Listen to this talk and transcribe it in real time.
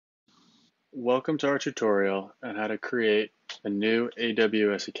Welcome to our tutorial on how to create a new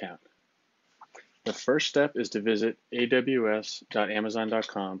AWS account. The first step is to visit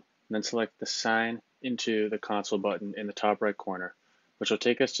aws.amazon.com and then select the Sign into the Console button in the top right corner, which will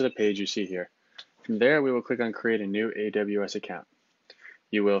take us to the page you see here. From there, we will click on Create a new AWS account.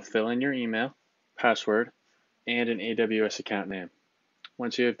 You will fill in your email, password, and an AWS account name.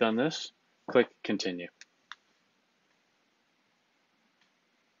 Once you have done this, click Continue.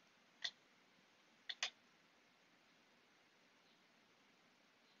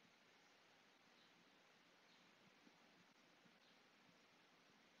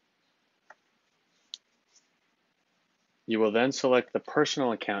 You will then select the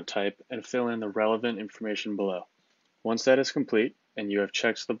personal account type and fill in the relevant information below. Once that is complete and you have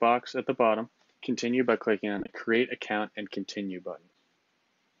checked the box at the bottom, continue by clicking on the Create Account and Continue button.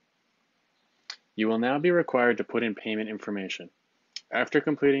 You will now be required to put in payment information. After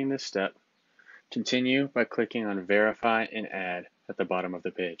completing this step, continue by clicking on Verify and Add at the bottom of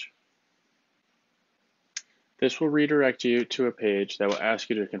the page. This will redirect you to a page that will ask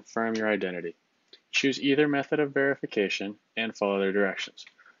you to confirm your identity. Choose either method of verification and follow their directions.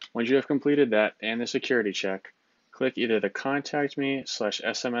 Once you have completed that and the security check, click either the Contact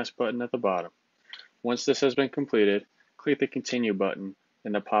Me/SMS button at the bottom. Once this has been completed, click the Continue button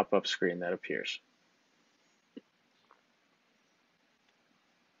in the pop-up screen that appears.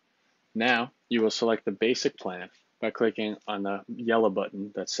 Now, you will select the basic plan by clicking on the yellow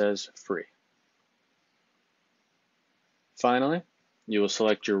button that says Free. Finally, you will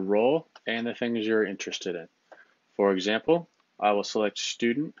select your role and the things you're interested in. For example, I will select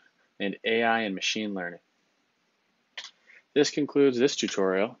Student and AI and Machine Learning. This concludes this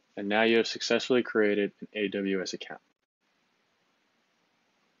tutorial, and now you have successfully created an AWS account.